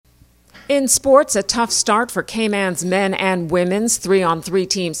In sports, a tough start for Cayman's men and women's 3-on-3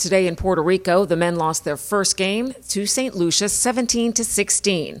 teams today in Puerto Rico. The men lost their first game to St. Lucia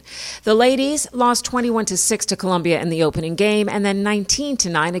 17-16. The ladies lost 21-6 to Colombia in the opening game and then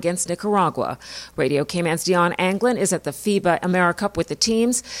 19-9 against Nicaragua. Radio Cayman's Dion Anglin is at the FIBA AmeriCup with the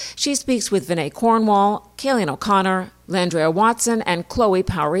teams. She speaks with Vinay Cornwall, Kaylin O'Connor, Landrea Watson, and Chloe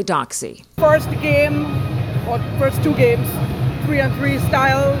Powery-Doxy. First game, or first two games, 3-on-3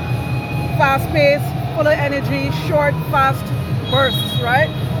 style, fast-paced, full of energy, short, fast bursts, right?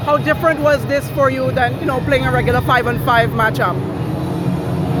 How different was this for you than, playing a regular 5-on-5 matchup?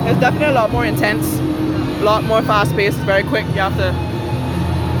 It's definitely a lot more intense, a lot more fast-paced, very quick. You have to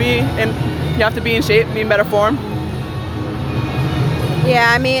be in shape, be in better form.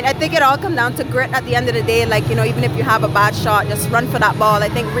 Yeah, I think it all comes down to grit at the end of the day. Even if you have a bad shot, just run for that ball. I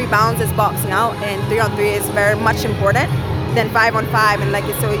think rebounds is boxing out, and 3-on-3 is very much important than 5-on-5. And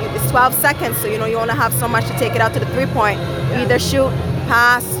so it's 12 seconds, so you only have so much to take it out to the 3-point. You either shoot,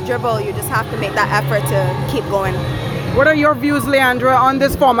 pass, dribble. You just have to make that effort to keep going. What are your views, Leandra, on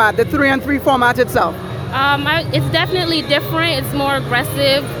this format, the 3-on-3 format itself? It's definitely different. It's more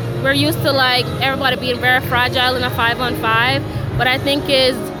aggressive. We're used to everybody being very fragile in a 5-on-5. But I think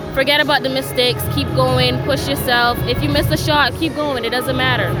is forget about the mistakes, keep going, push yourself. If you miss a shot, keep going. It doesn't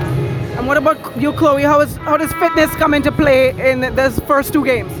matter. And what about you, Chloe? How does fitness come into play in those first two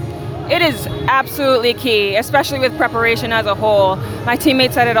games? It is absolutely key, especially with preparation as a whole. My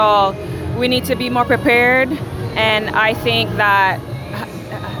teammates said it all. We need to be more prepared, and I think that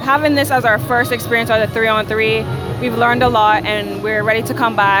having this as our first experience on the 3-on-3, we've learned a lot, and we're ready to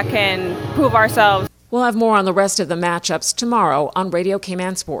come back and prove ourselves. We'll have more on the rest of the matchups tomorrow on Radio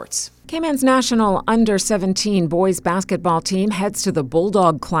Cayman Sports. Cayman's national under-17 boys basketball team heads to the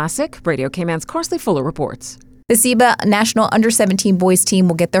Bulldog Classic. Radio Cayman's Carsley Fuller reports. The CIBA national under-17 boys team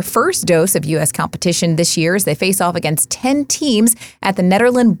will get their first dose of U.S. competition this year as they face off against 10 teams at the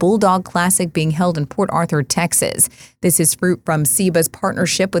Nederland Bulldog Classic being held in Port Arthur, Texas. This is fruit from CIBA's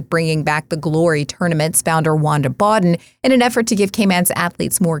partnership with Bringing Back the Glory Tournament's founder Wanda Bodden in an effort to give Cayman's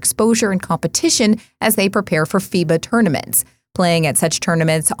athletes more exposure and competition as they prepare for FIBA tournaments. Playing at such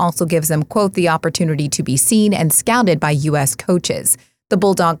tournaments also gives them, quote, the opportunity to be seen and scouted by U.S. coaches. The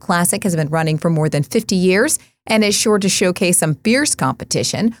Bulldog Classic has been running for more than 50 years and is sure to showcase some fierce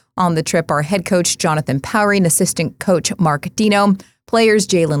competition. On the trip are head coach Jonathan Powery and assistant coach Mark Dino, players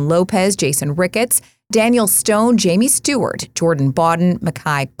Jalen Lopez, Jason Ricketts, Daniel Stone, Jamie Stewart, Jordan Bodden,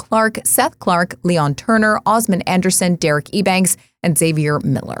 Makai Clark, Seth Clark, Leon Turner, Osmond Anderson, Derek Ebanks, and Xavier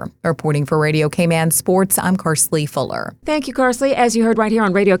Miller. Reporting for Radio Cayman Sports, I'm Carsley Fuller. Thank you, Carsley. As you heard right here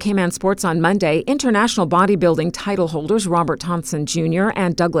on Radio Cayman Sports on Monday, international bodybuilding title holders Robert Thompson Jr.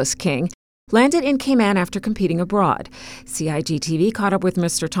 and Douglas King landed in Cayman after competing abroad. CIG-TV caught up with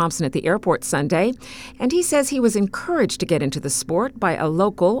Mr. Thompson at the airport Sunday, and he says he was encouraged to get into the sport by a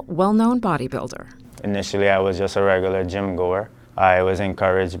local, well-known bodybuilder. Initially, I was just a regular gym goer. I was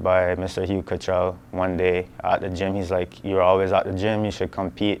encouraged by Mr. Hugh Cottrell one day at the gym. He's like, you're always at the gym, you should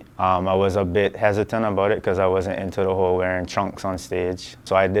compete. I was a bit hesitant about it because I wasn't into the whole wearing trunks on stage.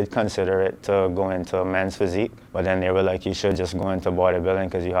 So I did consider it to go into men's physique, but then they were like, you should just go into bodybuilding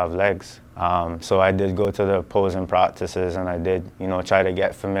because you have legs. So I did go to the posing practices, and I did, try to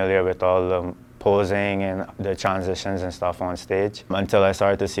get familiar with all the posing and the transitions and stuff on stage. Until I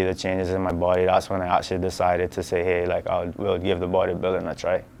started to see the changes in my body, that's when I actually decided to say, hey, we'll give the bodybuilding a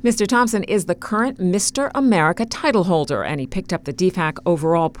try. Mr. Thompson is the current Mr. America title holder, and he picked up the DFAC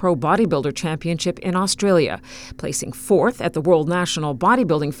Overall Pro Bodybuilder Championship in Australia, placing fourth at the World National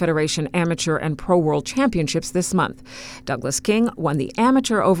Bodybuilding Federation Amateur and Pro World Championships this month. Douglas King won the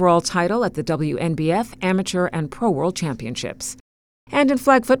amateur overall title at the WNBF Amateur and Pro World Championships. And in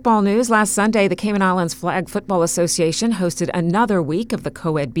flag football news, last Sunday, the Cayman Islands Flag Football Association hosted another week of the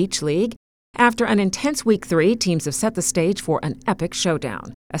Co-Ed Beach League. After an intense Week 3, teams have set the stage for an epic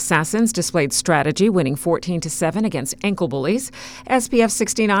showdown. Assassins displayed strategy, winning 14-7 against Ankle Bullies. SPF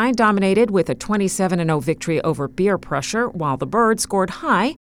 69 dominated with a 27-0 victory over Beer Pressure, while the Birds scored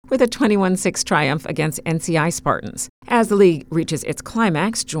high with a 21-6 triumph against NCI Spartans. As the league reaches its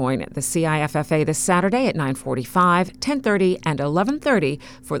climax, join the CIFFA this Saturday at 9:45, 10:30, and 11:30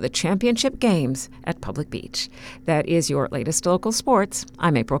 for the championship games at Public Beach. That is your latest local sports.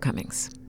 I'm April Cummings.